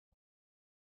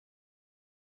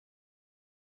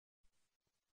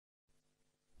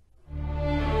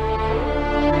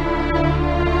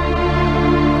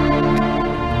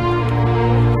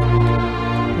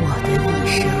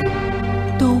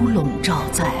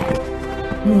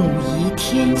母仪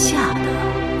天下的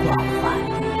光环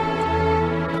里，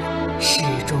始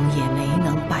终也没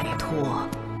能摆脱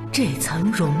这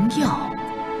层荣耀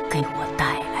给我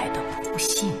带来的不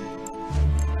幸。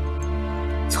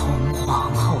从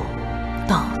皇后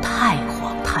到太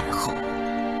皇太后，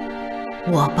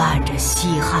我伴着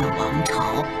西汉王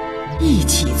朝一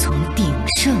起从鼎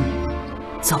盛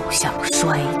走向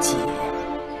衰竭。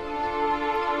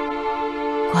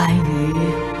关于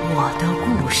我的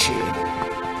故事，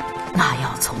那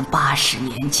要从80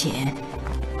年前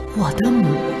我的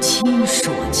母亲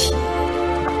说起。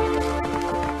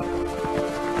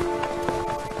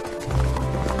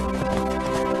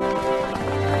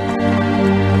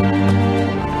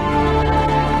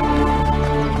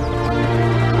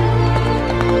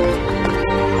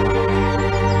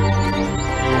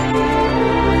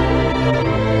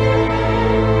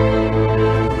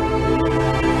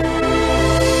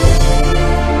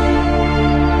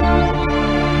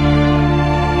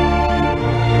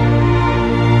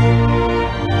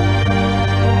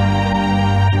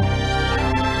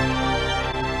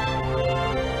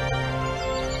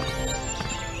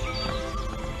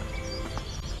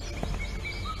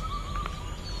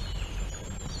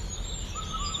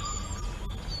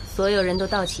所有人都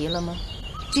到齐了吗？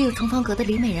只有重芳阁的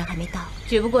李美人还没到。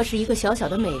只不过是一个小小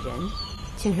的美人，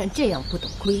竟然这样不懂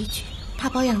规矩。她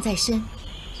保养在身，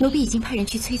奴婢已经派人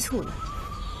去催促了。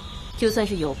就算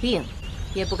是有病，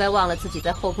也不该忘了自己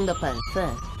在后宫的本分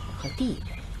和地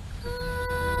位。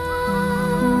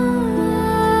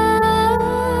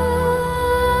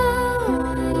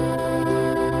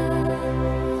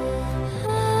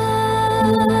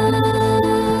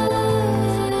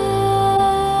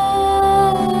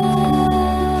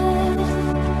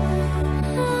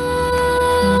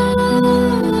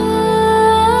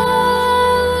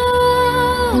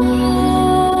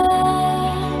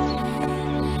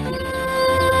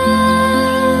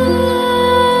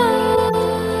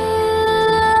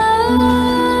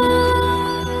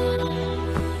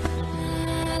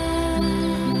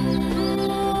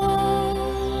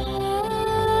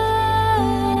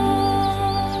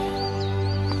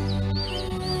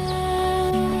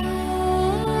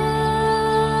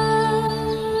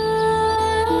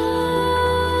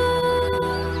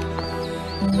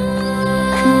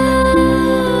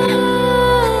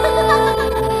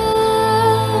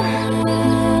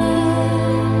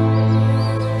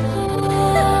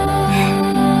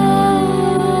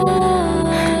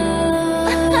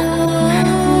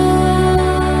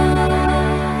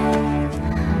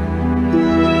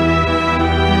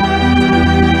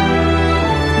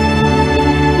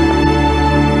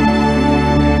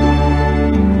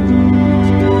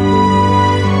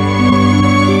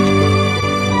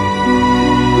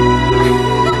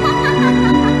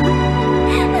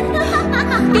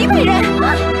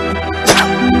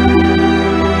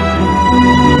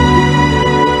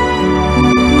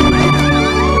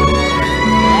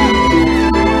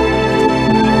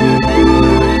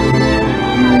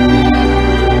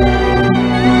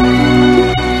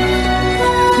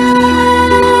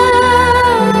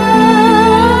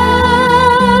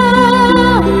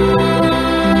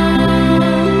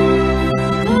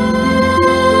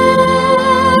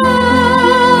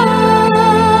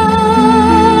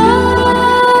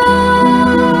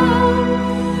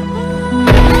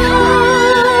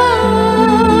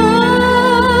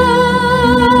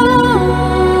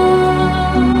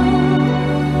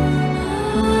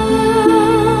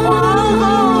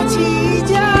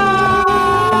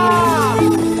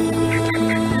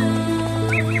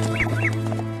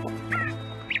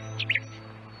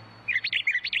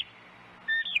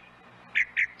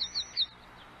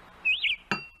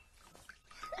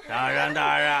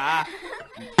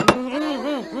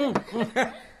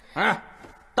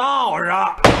倒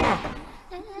上。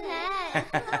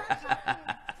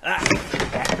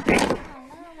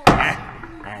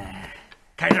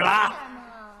开始了，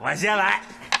我先来。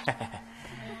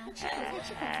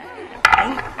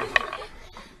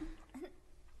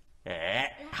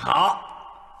哎，好，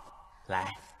来，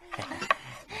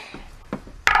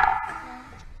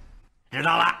知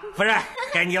道了，夫人，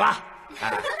该你了。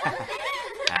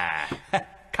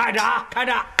看着啊，看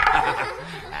着。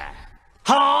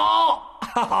好，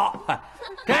好，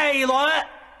这一轮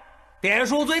点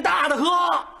数最大的喝，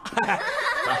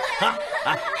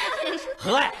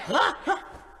喝呀，喝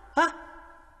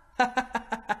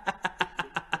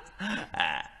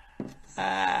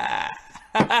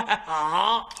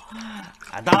好，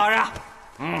倒上，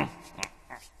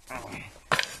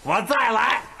我再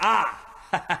来啊，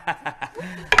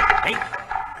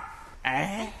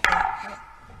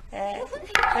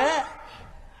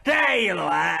这一轮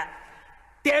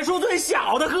点数最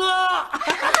小的喝。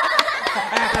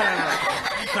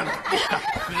喝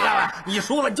了，你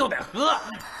输了就得喝，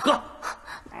喝。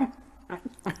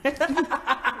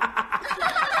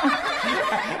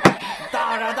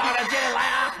倒上，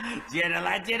接着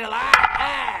来啊，接着来，哎。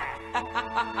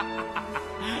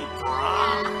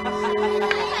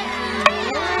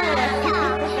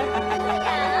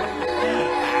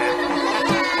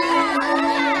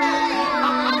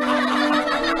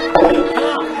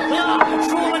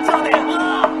输了就得喝。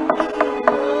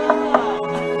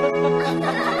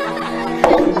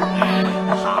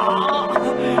好，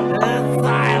再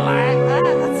来。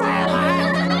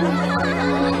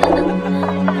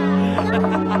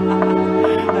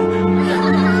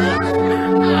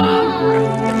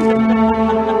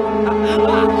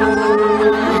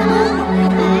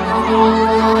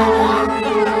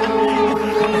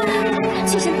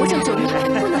妾身不胜酒力，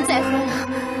不能再喝了。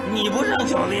你不胜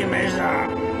酒力没事，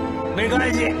没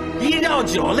关系，一绕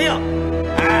酒令，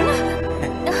哎，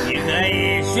你可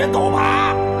以学狗爬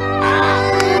啊，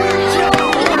学狗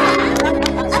爬，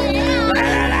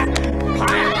来，爬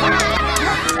呀，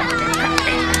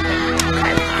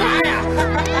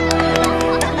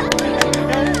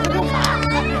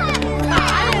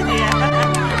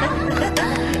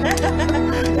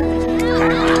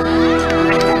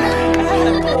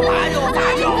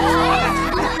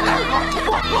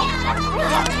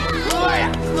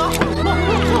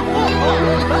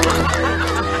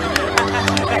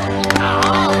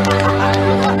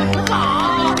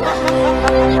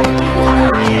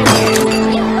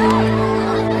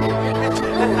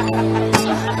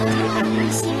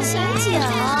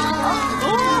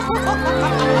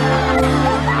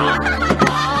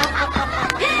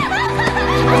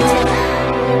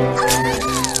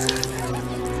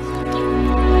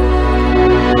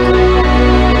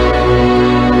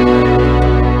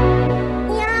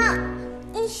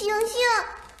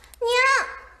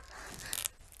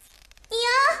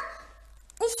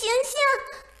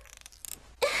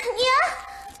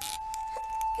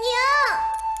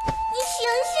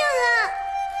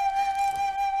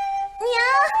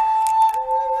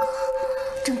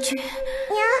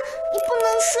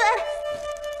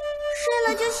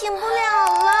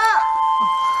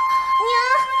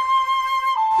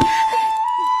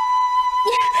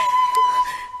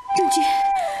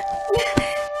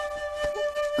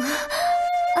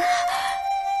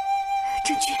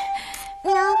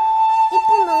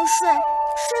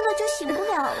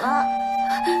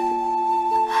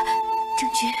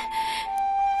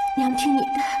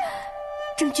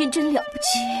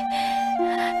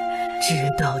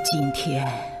今天，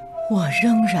我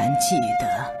仍然记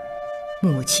得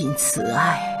母亲慈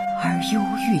爱而忧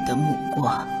郁的目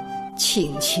光，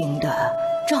轻轻地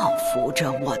照拂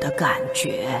着我的感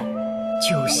觉，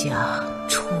就像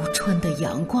初春的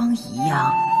阳光一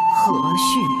样和煦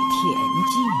恬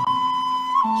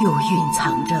静，又蕴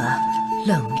藏着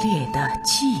冷冽的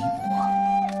寂寞。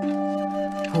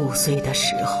5岁的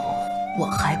时候，我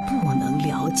还不能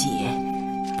了解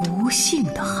不幸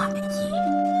的含义。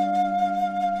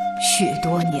许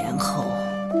多年后，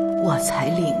我才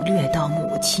领略到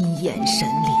母亲眼神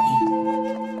里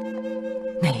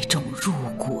那种入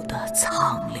骨的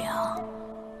苍凉。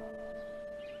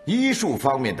医术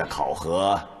方面的考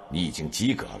核你已经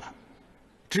及格了，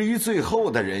至于最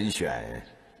后的人选，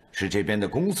是这边的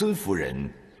公孙夫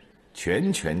人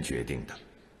全权决定的。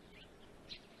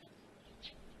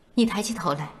你抬起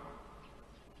头来。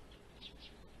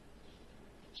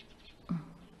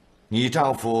你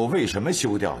丈夫为什么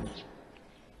休掉你？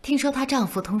听说她丈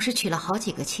夫同时娶了好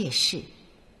几个妾室，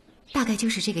大概就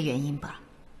是这个原因吧。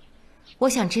我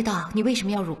想知道你为什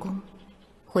么要入宫。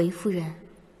回夫人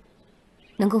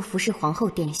能够服侍皇后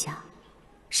殿下，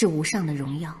是无上的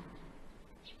荣耀，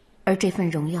而这份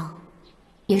荣耀，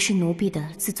也是奴婢的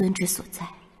自尊之所在。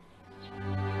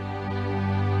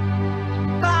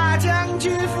大将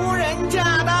军夫人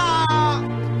驾到！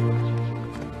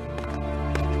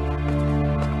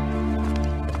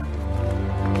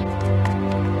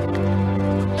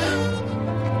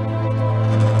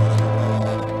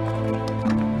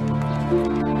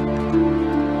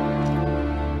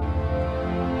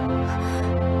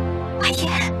阿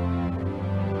言，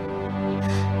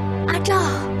阿照。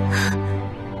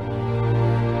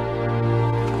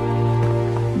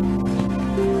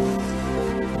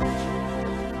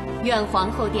愿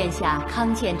皇后殿下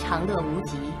康健长乐无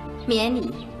疾。免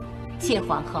礼。谢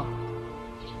皇后。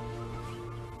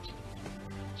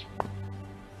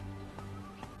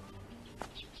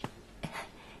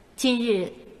今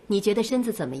日你觉得身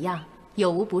子怎么样？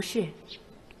有无不适？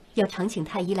要常请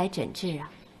太医来诊治啊，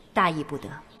大意不得。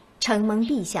承蒙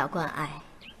陛下关爱。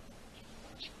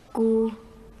姑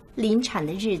临产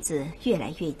的日子越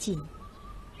来越近，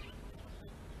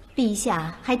陛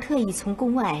下还特意从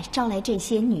宫外招来这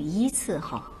些女医伺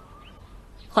候。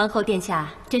皇后殿下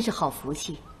真是好福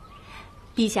气，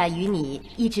陛下与你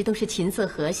一直都是琴瑟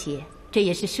和谐，这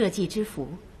也是社稷之福。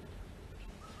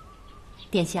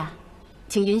殿下，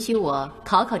请允许我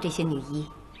考考这些女医。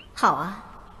好啊。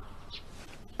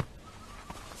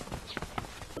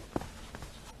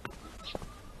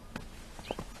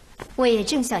我也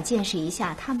正想见识一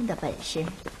下他们的本事。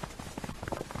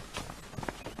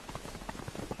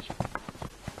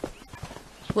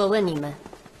我问你们，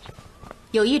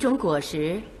有一种果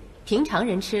实，平常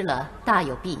人吃了大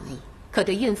有裨益，可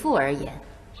对孕妇而言，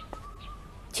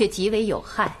却极为有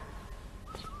害，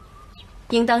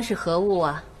应当是何物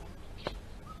啊？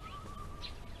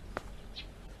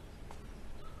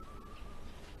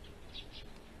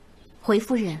回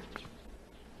夫人，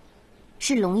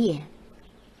是龙眼。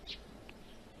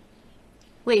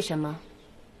为什么？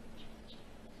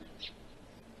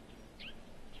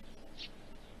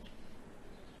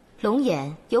龙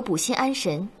眼有补心安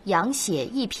神、养血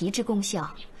益脾之功效，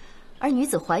而女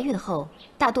子怀孕后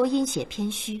大多阴血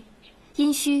偏虚，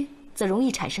阴虚则容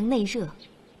易产生内热。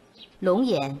龙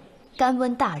眼甘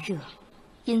温大热，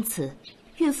因此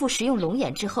孕妇食用龙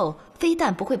眼之后，非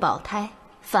但不会保胎，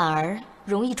反而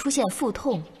容易出现腹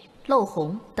痛、漏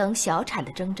红等小产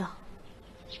的征兆。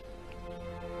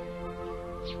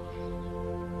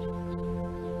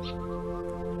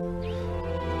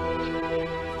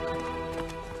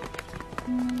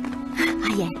阿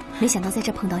言，没想到在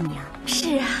这碰到你啊！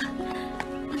是啊，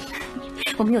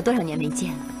我们有多少年没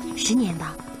见了？10年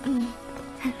吧。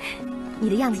你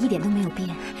的样子一点都没有变。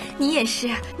你也是，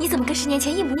你怎么跟10年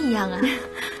前一模一样啊？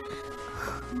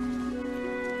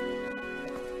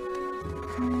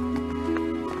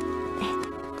哎，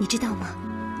你知道吗？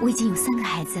我已经有3个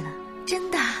孩子了。真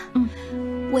的？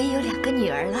我也有2个女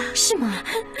儿了。是吗？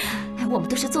哎，我们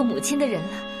都是做母亲的人了，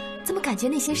怎么感觉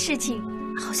那些事情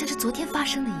好像是昨天发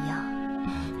生的一样？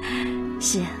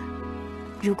是啊，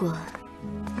如果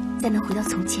再能回到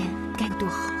从前，该多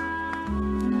好啊！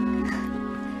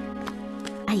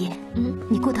阿言，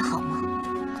你过得好吗？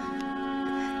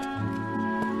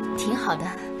挺好的，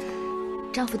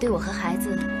丈夫对我和孩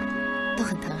子都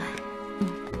很疼爱。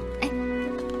哎，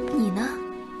你呢？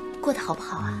过得好不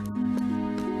好啊？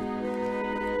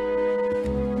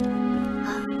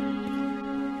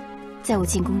在我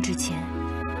进宫之前，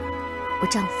我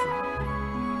丈夫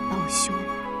把我休了。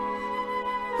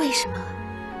为什么？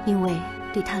因为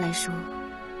对他来说，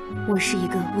我是一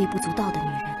个微不足道的女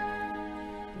人。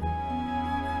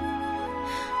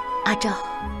阿照，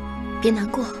别难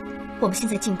过，我们现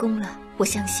在进宫了，我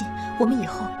相信我们以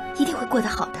后一定会过得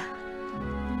好的。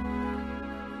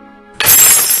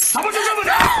怎么就这么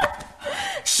点？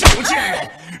小贱人，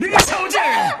你个小贱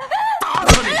人，打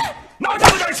死你！哪这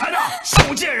么点钱呢？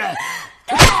小贱人，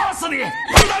打死你！你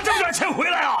哪这么点钱回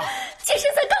来啊？妾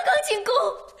身才刚刚进宫，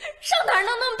上哪儿弄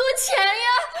那么多钱呀？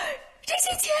这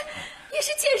些钱也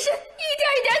是妾身一点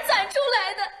一点攒出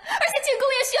来的，而且进宫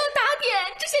也需要打点，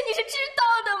这些你是知道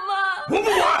的吗？我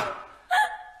不管，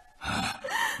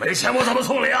没钱我怎么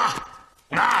送礼啊？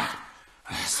那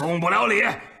送不了礼，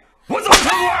我怎么升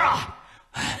官啊？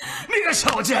你个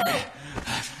小贱人，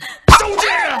小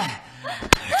贱人，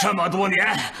这么多年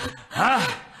啊，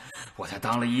我才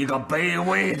当了一个卑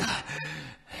微的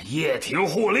掖庭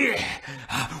护吏，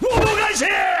我不甘心。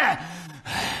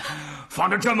放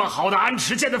着这么好的安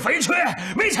池县的肥缺，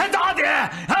没钱打点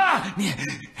啊！你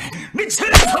气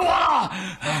死我了！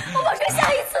我保证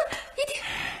下一次一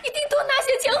定多拿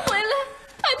些钱回来。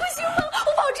还不行吗？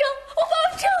我保证，我保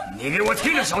证。你给我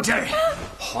听着，小贱人，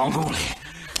皇宫里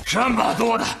这么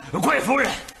多的贵夫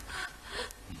人，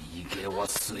你给我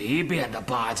随便的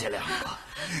巴结2个，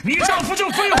你丈夫就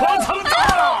飞黄腾达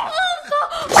了。好，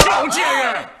小贱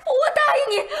人，我答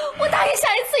应你，我答应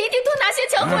下一次一定多拿些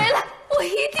钱回来，我一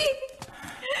定。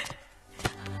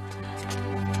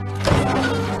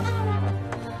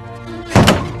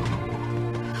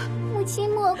母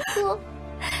亲莫哭，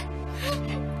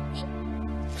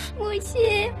母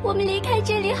亲，我们离开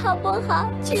这里好不好？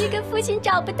去一个父亲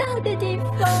找不到的地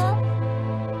方。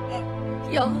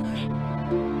瑶儿，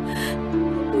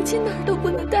母亲哪儿都不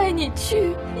能带你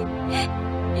去，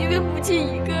因为母亲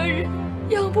一个人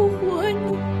养不活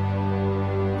你。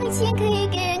母亲可以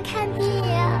给人看病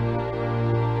呀。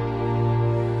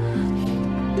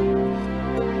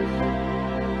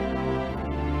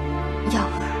瑶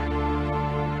儿，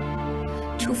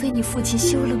除非你父亲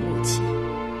休了母亲，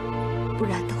不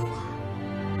然的话，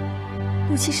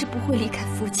母亲是不会离开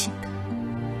父亲的。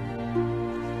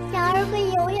瑶儿会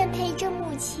永远陪着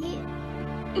母亲。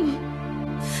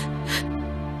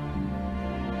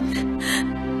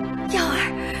耀儿，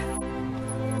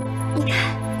你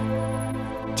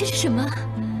看，这是什么？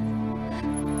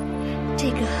这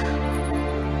个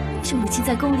是母亲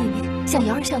在宫里面想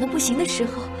瑶儿想的不行的时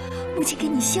候，母亲给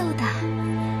你绣的。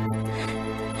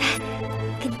来，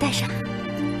给你戴上，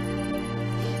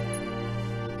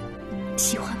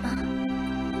喜欢吗？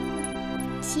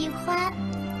喜欢。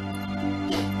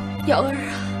瑶儿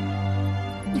啊，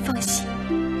你放心，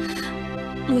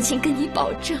母亲跟你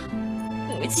保证，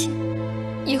母亲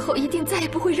以后一定再也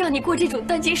不会让你过这种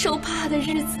担惊受怕的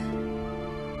日子，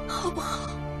好不好？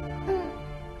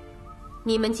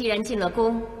你们既然进了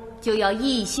宫，就要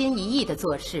一心一意地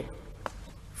做事，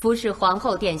服侍皇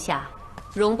后殿下，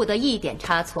容不得一点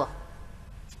差错，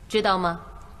知道吗？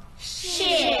是。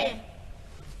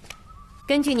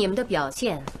根据你们的表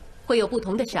现，会有不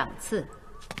同的赏赐。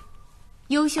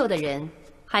优秀的人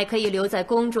还可以留在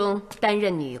宫中担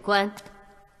任女官，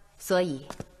所以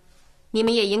你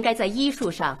们也应该在医术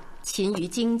上勤于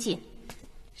精进。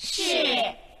是。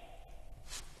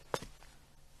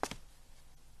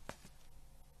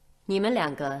你们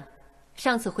两个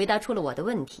上次回答出了我的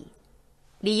问题，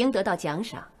理应得到奖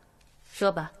赏。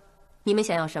说吧，你们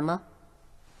想要什么？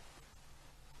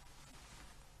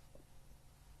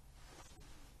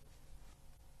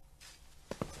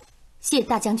谢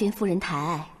大将军夫人抬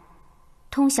爱，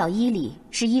通晓医理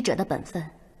是医者的本分，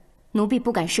奴婢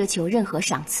不敢奢求任何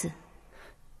赏赐。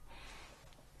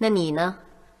那你呢？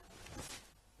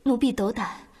奴婢斗胆，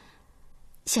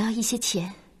想要一些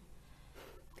钱。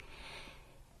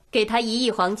给他1亿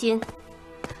黄金。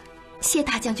谢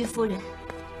大将军夫人。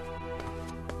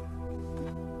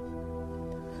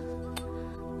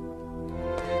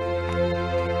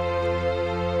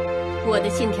我的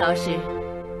信条是，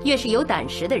越是有胆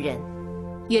识的人，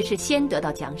越是先得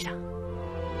到奖赏。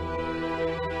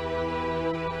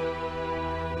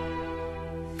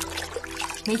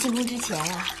没进宫之前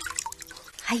啊，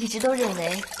还一直都认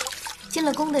为，进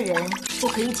了宫的人就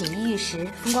可以锦衣玉食、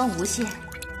风光无限。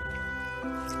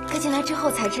可进来之后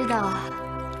才知道，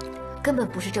根本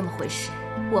不是这么回事。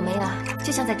我们呀，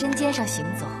就像在针尖上行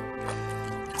走，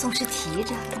总是提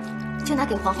着。就拿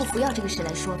给皇后服药这个事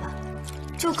来说吧，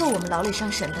就够我们劳累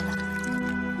伤神的了。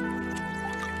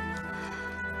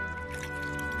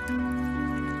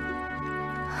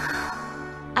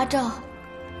阿赵，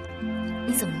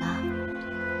你怎么了？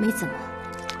没怎么，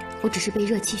我只是被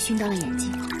热气熏到了眼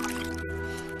睛。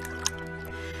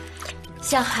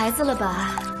想孩子了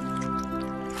吧？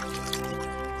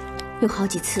有好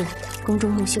几次宫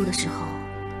中木秀的时候，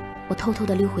我偷偷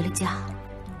地溜回了家，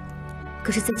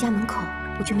可是在家门口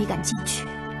我却没敢进去。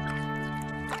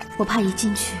我怕一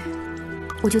进去，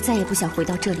我就再也不想回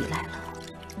到这里来了。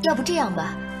要不这样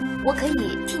吧，我可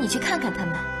以替你去看看他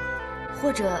们，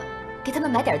或者给他们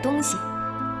买点东西。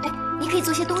哎，你可以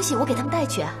做些东西，我给他们带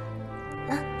去啊。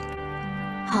啊，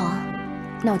好啊，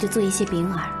那我就做一些饼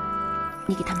饵，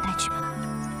你给他们带去吧。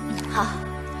好，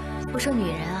我说女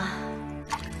人啊，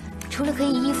除了可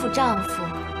以依附丈夫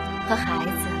和孩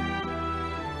子，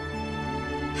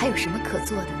还有什么可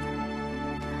做的呢？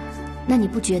那你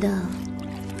不觉得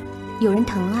有人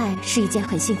疼爱是一件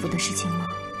很幸福的事情吗？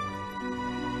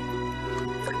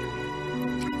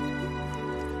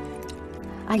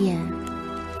阿言，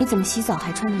你怎么洗澡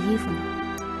还穿着衣服呢？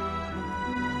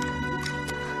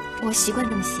我习惯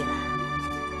这么洗了。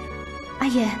阿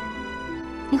言，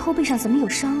你后背上怎么有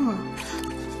伤啊？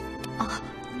啊，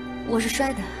我是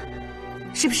摔的。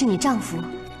是不是你丈夫？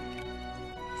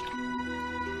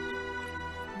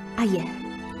阿言，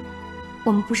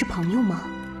我们不是朋友吗？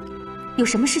有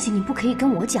什么事情你不可以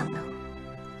跟我讲呢？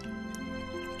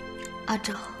阿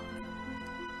赵，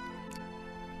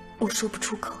我说不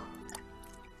出口。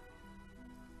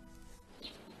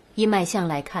依脉象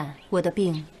来看，我的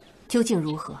病究竟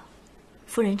如何？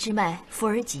夫人之脉扶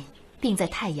而紧，病在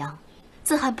太阳，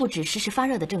自汗不止、时时发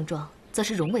热的症状，则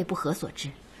是荣卫不和所致，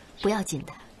不要紧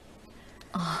的。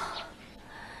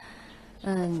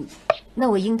那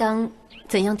我应当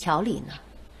怎样调理呢？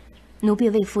奴婢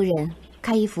为夫人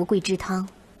开一服桂枝汤，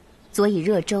佐以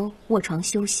热粥，卧床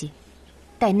休息，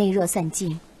待内热散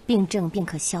尽，病症便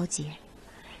可消解。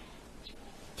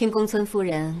听公孙夫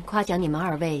人夸奖你们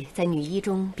2位在女医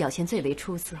中表现最为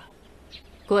出色，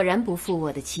果然不负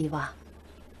我的期望。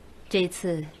这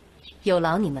次有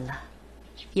劳你们了，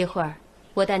一会儿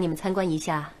我带你们参观一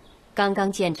下刚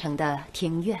刚建成的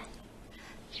庭院。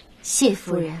谢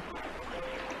夫人。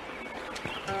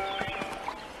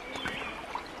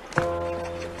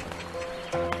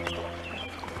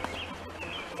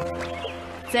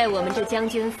在我们这将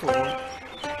军府，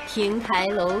亭台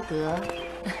楼阁，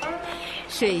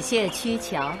水榭曲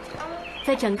桥，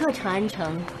在整个长安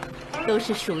城都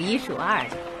是数1数2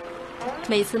的。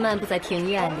每次漫步在庭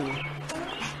院里，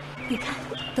你看，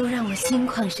都让我心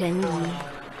旷神怡。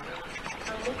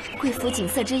贵府景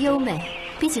色之优美，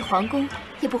比起皇宫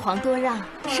也不遑多让，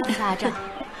是不大丈？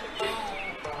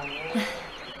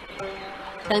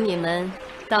等你们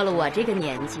到了我这个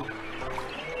年纪，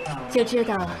就知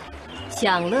道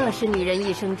享乐是女人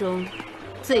一生中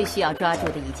最需要抓住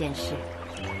的一件事。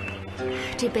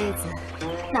这辈子，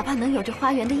哪怕能有这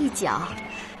花园的一角，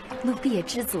奴婢也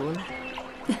知足了。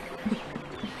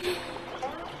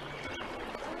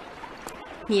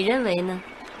你认为呢？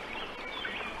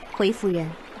回夫人，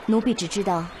奴婢只知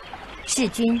道，弑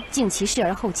君敬其事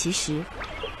而后其实，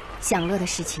享乐的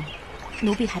事情，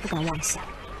奴婢还不敢妄想。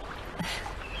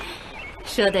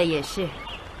说的也是。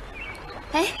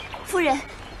哎，夫人，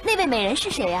那位美人是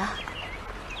谁啊？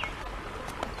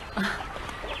啊，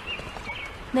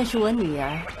那是我女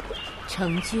儿，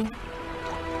成君。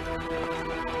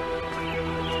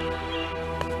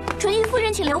淳于夫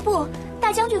人，请留步，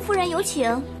大将军夫人有请。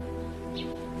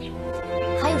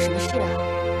还有什么事啊？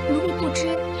奴婢不知。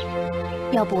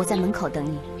要不我在门口等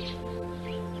你？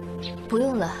不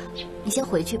用了，你先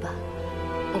回去吧。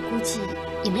我估计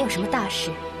也没有什么大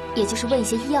事，也就是问一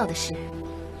些医药的事。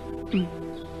嗯。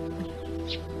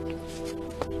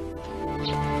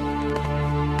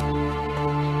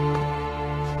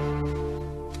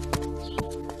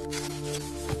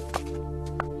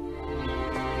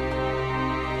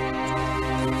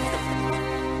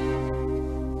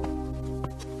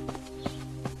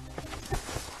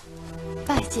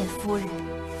拜见夫人。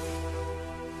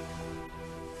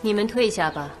你们退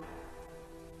下吧。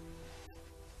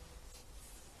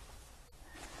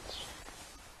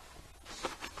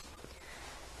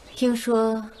听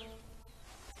说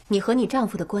你和你丈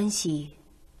夫的关系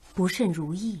不甚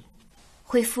如意。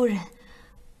回夫人，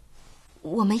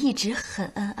我们一直很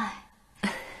恩爱。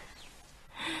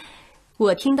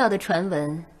我听到的传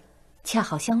闻恰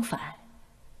好相反，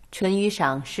淳于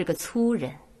赏是个粗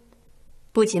人，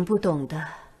不仅不懂得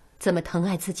怎么疼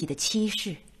爱自己的妻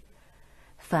室，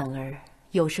反而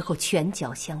有时候拳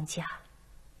脚相加。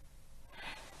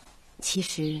其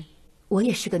实我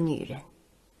也是个女人，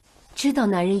知道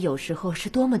男人有时候是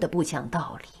多么的不讲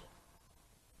道理，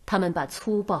他们把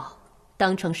粗暴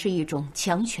当成是一种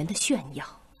强权的炫耀。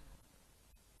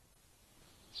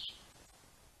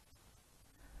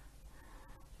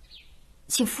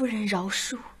请夫人饶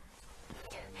恕。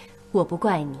我不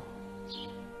怪你，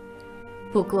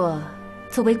不过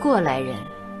作为过来人，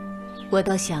我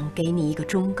倒想给你一个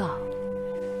忠告，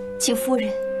请夫人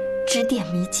指点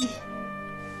迷津。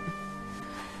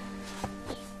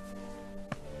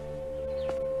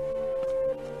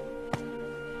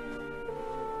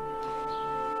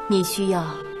你需要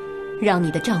让你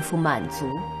的丈夫满足，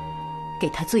给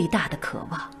他最大的渴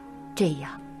望，这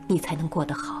样你才能过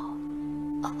得好。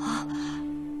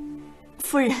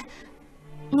夫人，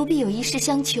奴婢有一事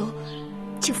相求，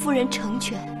请夫人成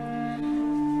全。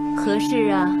何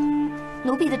事啊？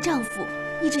奴婢的丈夫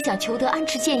一直想求得安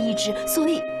持剑一职，所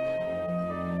以……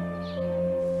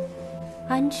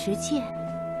安持剑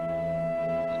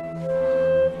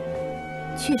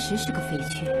确实是个废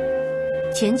缺。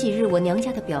前几日我娘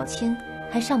家的表亲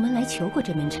还上门来求过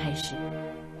这门差事。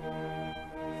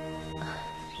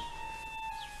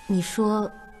你说，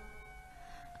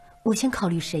我先考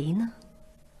虑谁呢？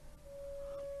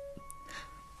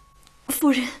夫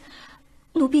人，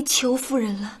奴婢求夫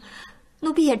人了，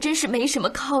奴婢也真是没什么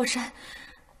靠山，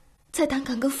才胆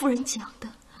敢跟夫人讲的。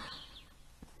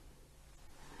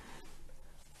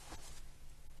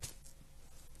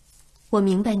我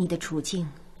明白你的处境，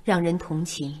让人同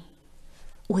情，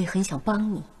我也很想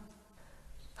帮你，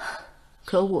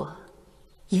可我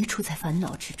也处在烦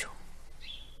恼之中。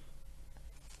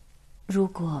如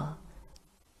果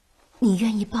你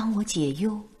愿意帮我解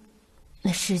忧，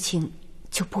那事情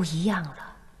就不一样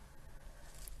了。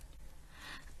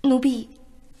奴婢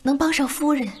能帮上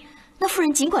夫人，那夫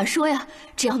人尽管说呀，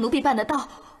只要奴婢办得到，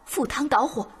赴汤蹈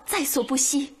火在所不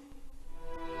惜。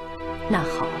那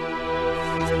好，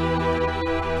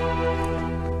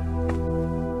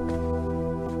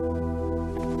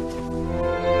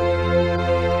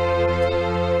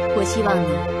我希望你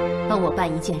帮我办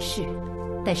一件事，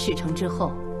待事成之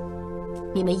后，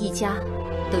你们一家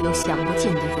都有享不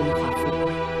尽的荣华富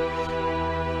贵。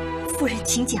夫人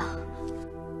请讲。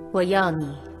我要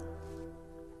你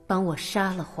帮我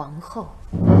杀了皇后。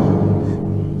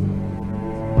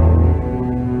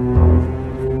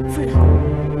夫人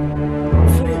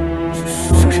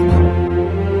说什么？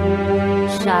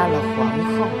杀了皇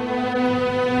后。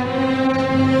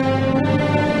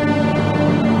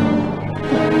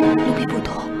奴婢不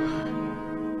懂，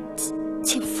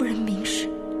请夫人明示。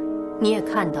你也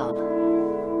看到了，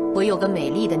我有个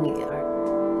美丽的女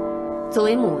儿。作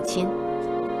为母亲，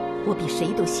我比谁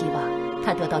都希望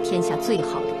她得到天下最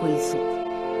好的归宿。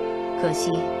可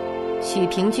惜，许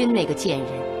平君那个贱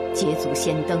人捷足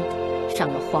先登，上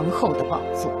了皇后的宝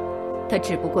座。她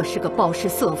只不过是个报氏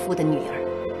色夫的女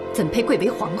儿，怎配贵为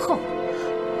皇后？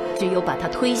只有把她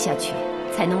推下去，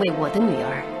才能为我的女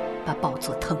儿把宝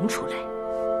座腾出来。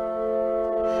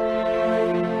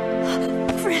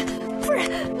夫人，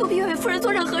奴婢愿为夫人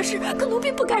做任何事，可奴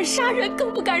婢不敢杀人，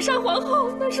更不敢杀皇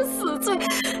后，那是死罪。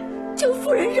求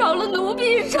夫人饶了奴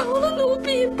婢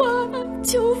吧！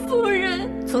求夫人。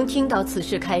从听到此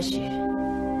事开始，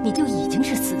你就已经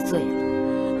是死罪了。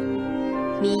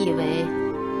你以为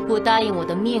不答应我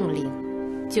的命令，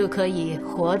就可以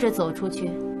活着走出去？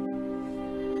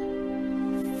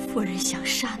夫人想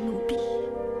杀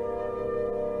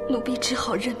奴婢只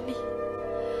好认命，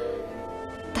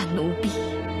但奴婢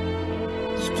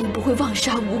一定不会枉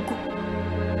杀无辜。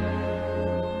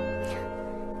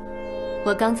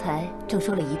我刚才正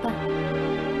说了一半，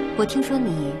我听说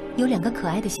你有2个可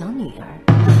爱的小女儿，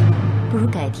不如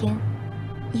改天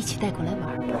一起带过来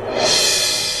玩吧。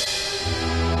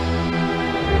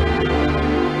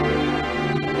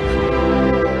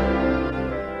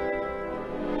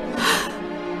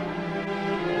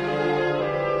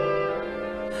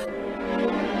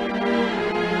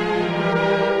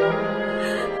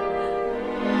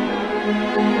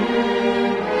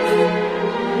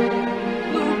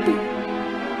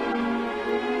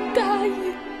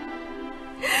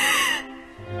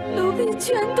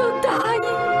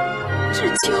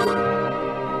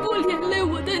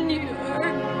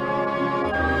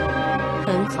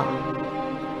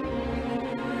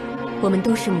我们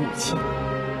都是母亲，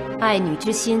爱女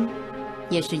之心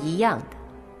也是一样的。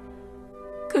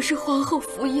可是皇后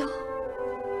服药，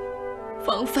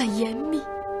防范严密，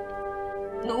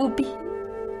奴婢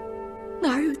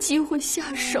哪有机会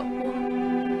下手啊？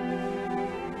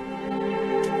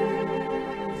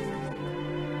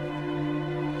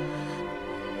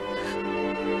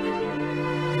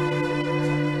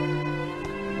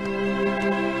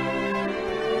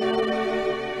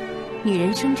女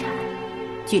人生产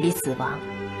距离死亡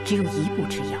只有1步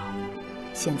之遥，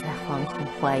现在皇后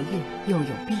怀孕又有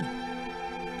病，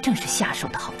正是下手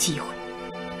的好机会。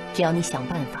只要你想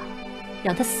办法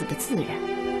让她死得自然，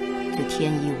就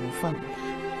天衣无缝了。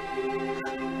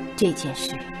这件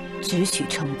事只许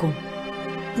成功，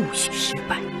不许失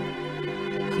败。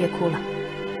别哭了，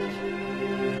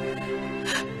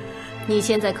你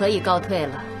现在可以告退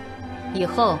了，以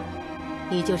后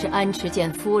你就是安池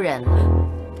见夫人了。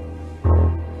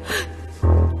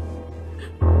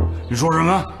你说什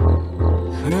么？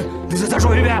你再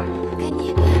说一遍。给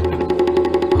你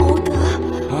谋得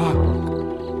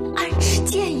安池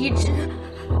剑一职。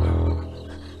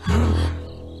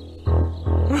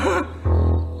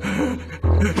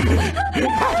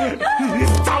你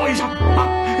打我一下啊！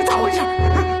打我一下，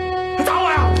打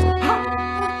我呀！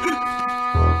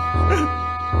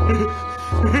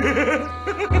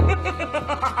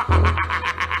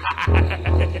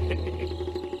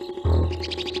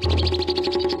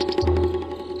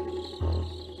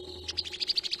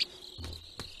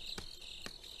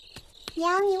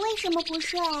娘，你为什么不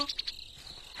睡？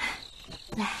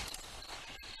来，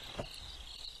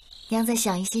娘在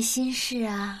想一些心事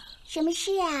啊。什么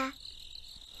事啊？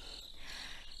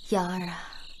瑶儿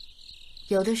啊，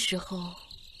有的时候，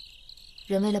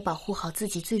人为了保护好自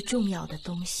己最重要的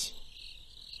东西，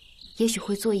也许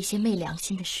会做一些昧良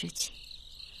心的事情。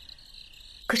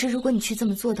可是如果你去这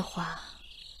么做的话，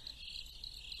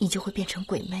你就会变成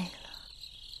鬼魅了，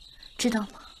知道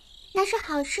吗？那是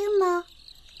好事吗？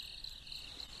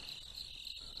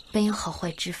没有好坏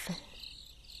之分。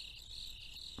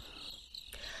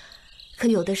可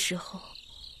有的时候，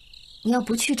你要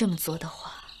不去这么做的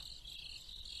话，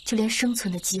就连生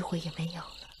存的机会也没有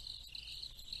了。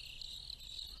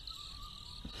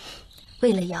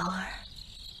为了瑶儿，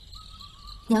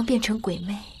娘变成鬼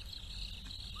魅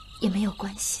也没有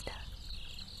关系的。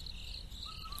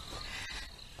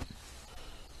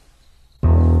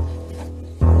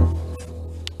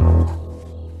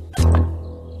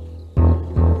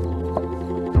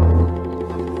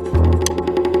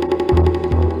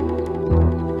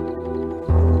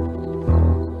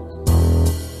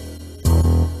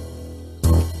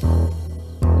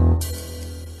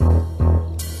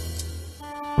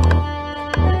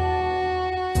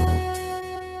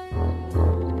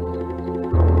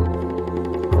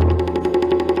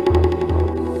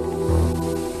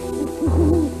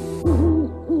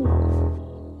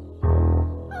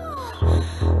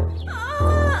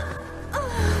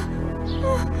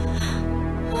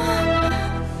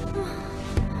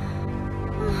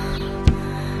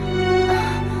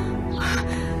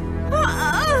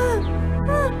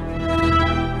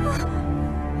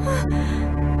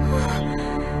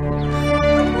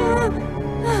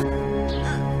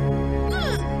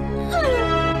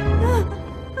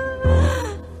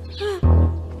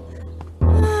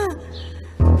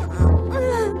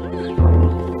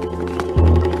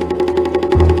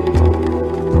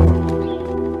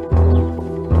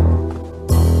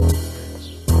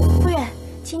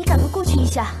请你赶快过去一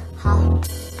下。好。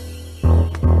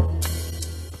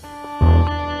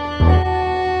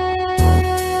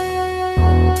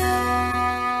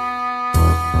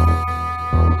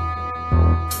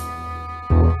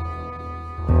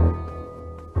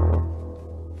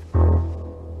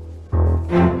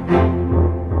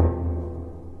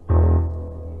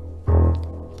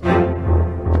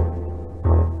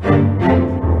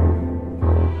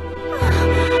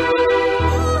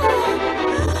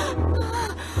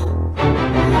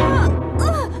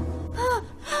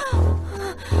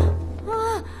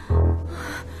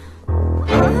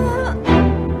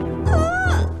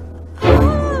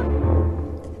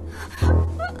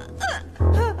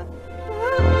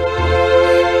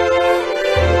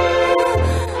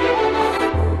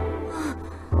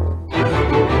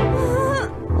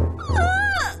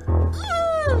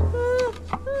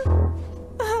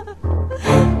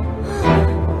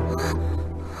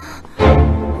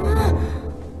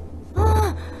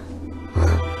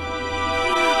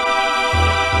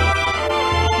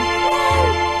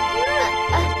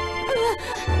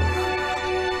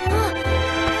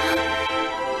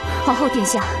皇后殿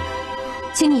下，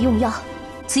请你用药，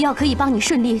此药可以帮你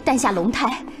顺利诞下龙胎。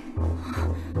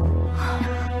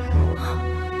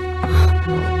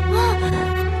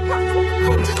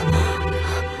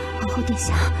皇后殿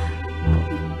下，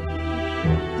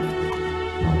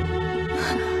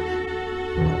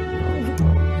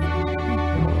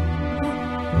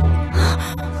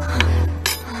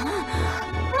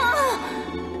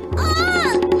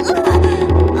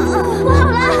不好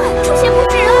了，出血不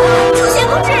止了，出血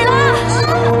不止了！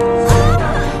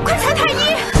快查太医！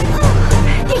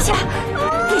殿下，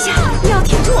殿下，你要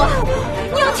挺住啊！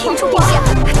你要挺住，殿下，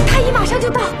太医马上就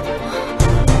到。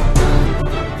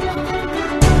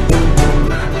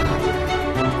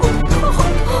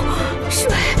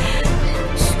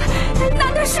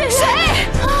拿点水！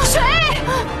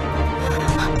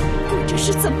我这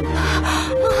是怎么了？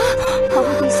皇后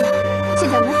殿下，现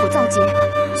在五腑燥结，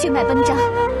血脉奔张，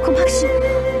恐怕是……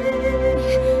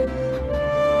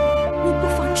你不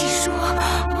妨直说。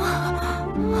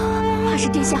怕是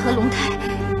殿下和龙胎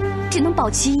只能保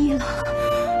其一了。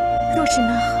若是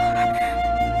男孩，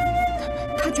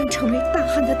他将成为大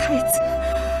汉的太子，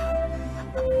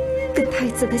跟太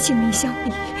子的性命相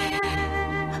比，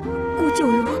孤就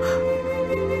如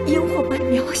萤火般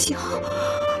渺小。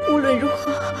无论如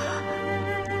何，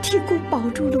替孤保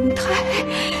住龙胎。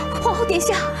皇后殿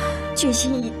下，决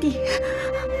心已定。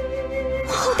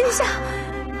皇后殿下，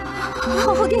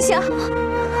皇后殿下，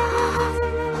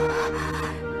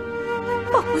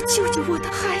帮我救救我的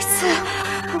孩子。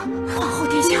皇后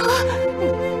殿下。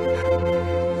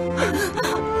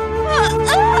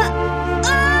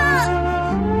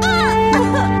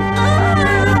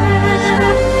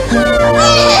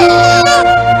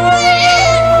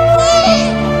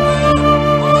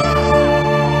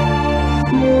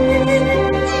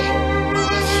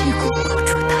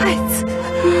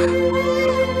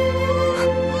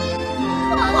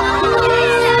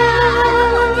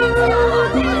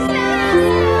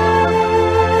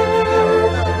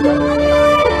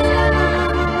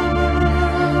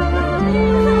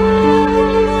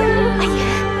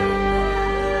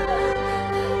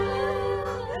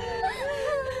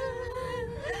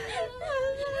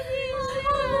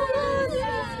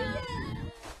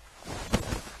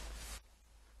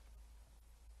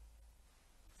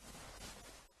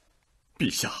陛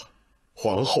下，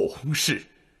皇后薨逝，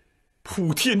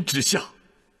普天之下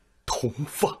同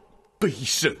放悲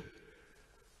声。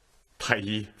太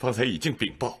医方才已经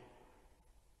禀报，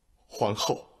皇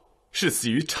后是死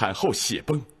于产后血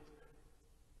崩。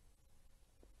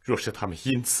若是他们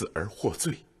因此而获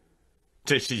罪，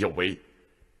真是有违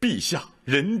陛下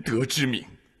仁德之名。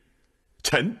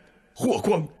臣霍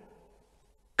光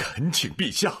恳请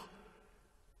陛下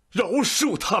饶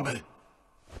恕他们。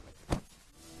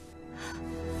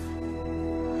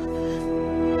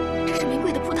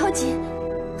锦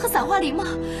和散花翎帽，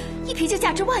一匹就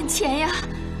价值万钱呀！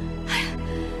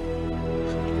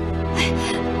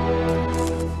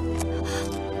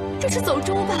这是走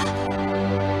钟吧？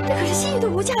这可是心仪的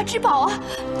无价之宝啊！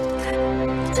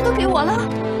这都给我了。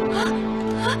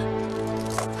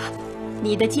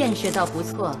你的见识倒不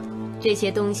错，这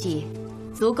些东西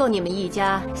足够你们一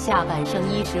家下半生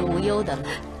衣食无忧的了。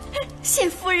谢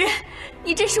夫人，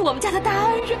你真是我们家的大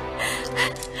恩人。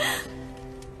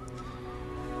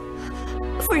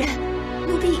夫人，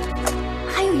奴婢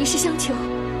还有一事相求。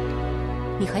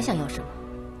你还想要什么？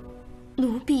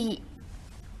奴婢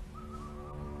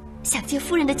想借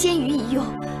夫人的监舆一用，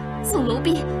送奴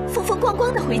婢风风光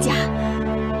光的回家。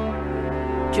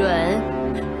准。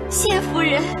谢夫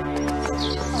人。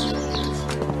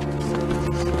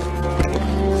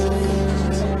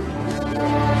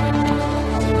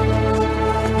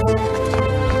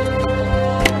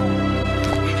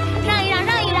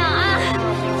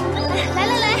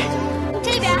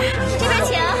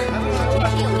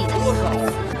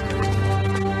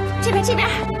这边。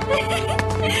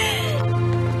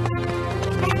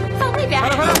放那边。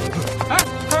哎，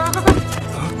快，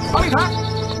往里传。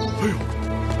哎呦！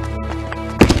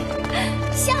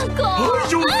相公。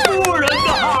有夫人呐！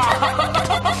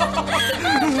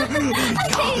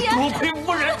多亏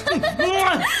夫人。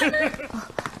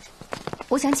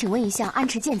我想请问一下，安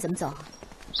池涧怎么走？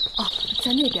哦，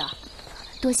在那边。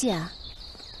多谢啊。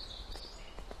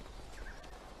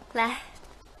来，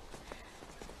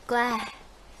乖，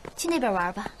去那边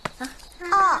玩吧。啊。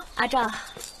哦，阿照，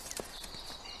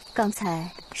刚才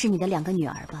是你的2个女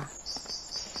儿吧？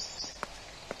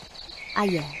阿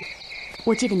言，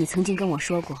我记得你曾经跟我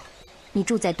说过，你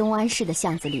住在东安市的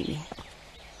巷子里面，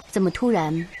怎么突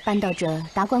然搬到这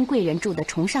达官贵人住的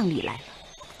崇尚里来了？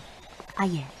阿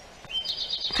言，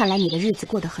看来你的日子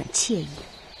过得很惬意。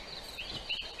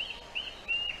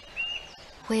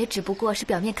我也只不过是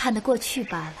表面看得过去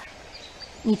罢了。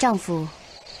你丈夫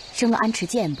升了安池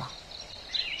涧吧？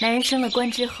男人升了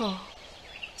官之后，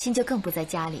心就更不在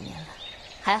家里面了。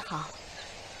还好，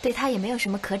对他也没有什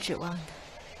么可指望的。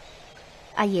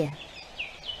阿燕，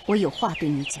我有话对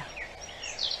你讲。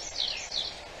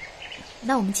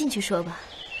那我们进去说吧。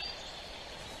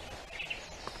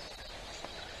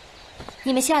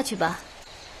你们下去吧。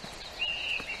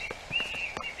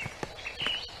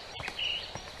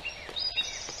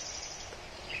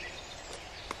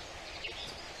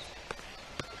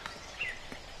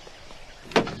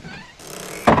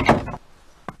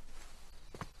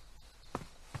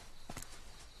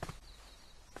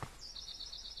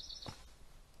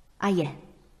阿言，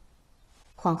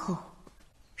皇后，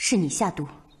是你下毒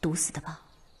毒死的吧？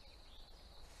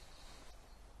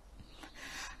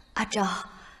阿昭，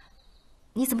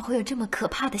你怎么会有这么可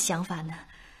怕的想法呢？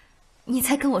你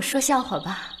在跟我说笑话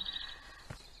吧？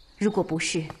如果不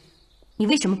是，你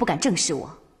为什么不敢正视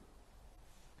我？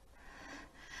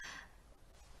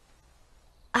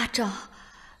阿昭，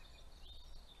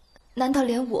难道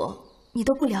连你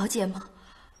都不了解吗？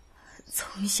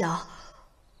从小，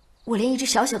我连一只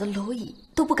小小的蝼蚁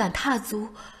都不敢踏足，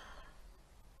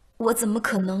我怎么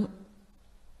可能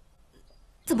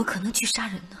去杀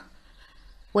人呢？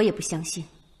我也不相信，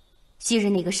昔日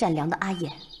那个善良的阿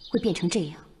言会变成这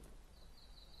样。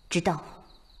直到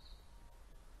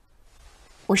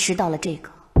我拾到了这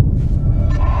个，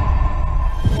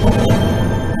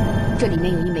这里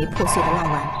面有一枚破碎的蜡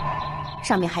丸，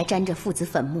上面还沾着附子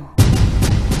粉末。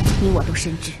你我都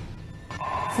深知，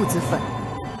附子粉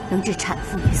能致产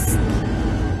妇于死。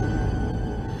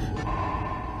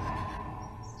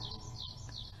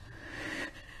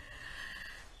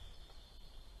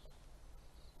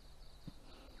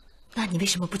那你为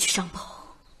什么不去上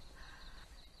报？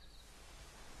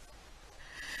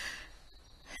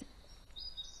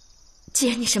既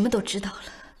然你什么都知道了，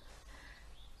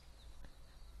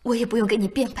我也不用给你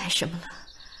辩白什么了。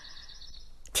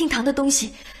厅堂的东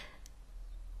西，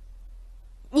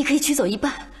你可以取走一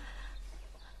半。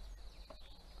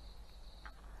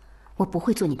我不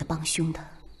会做你的帮凶的，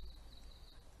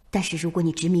但是如果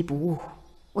你执迷不悟，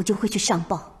我就会去上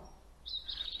报。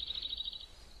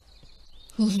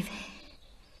你以为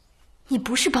你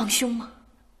不是帮凶吗？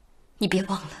你别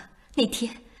忘了，那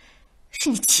天是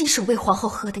你亲手为皇后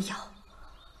喝的药。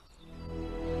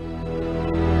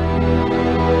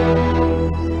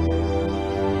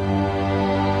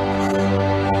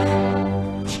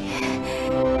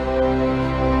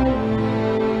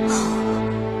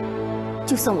好，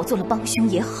就算我做了帮凶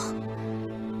也好，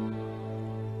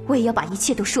我也要把一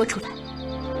切都说出来。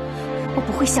我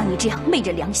不会像你这样昧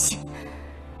着良心。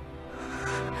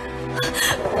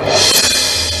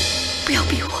不要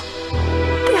逼我，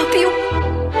不要逼我！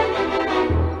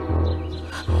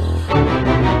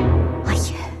阿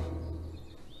言，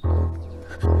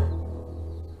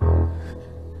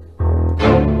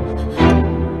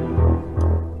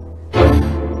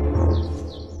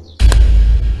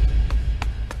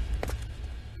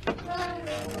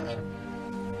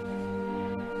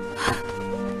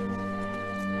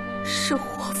是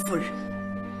霍夫人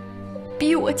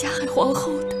逼我加害皇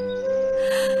后的。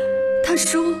她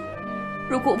说，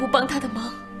如果我不帮她的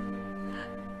忙，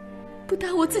不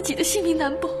但我自己的性命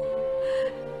难保，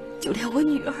就连我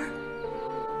女儿，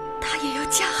她也要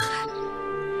加害。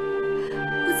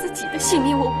我自己的性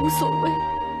命我无所谓，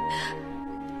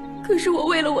可是我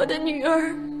为了我的女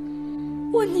儿，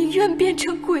我宁愿变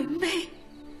成鬼魅。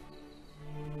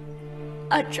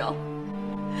阿昭，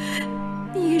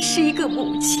你也是一个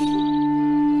母亲，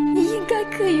你应该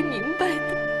可以明白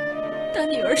的。当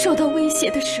女儿受到威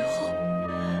胁的时候，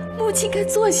母亲该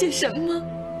做些什么？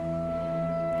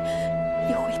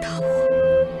你回答我，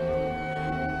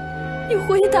你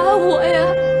回答我呀！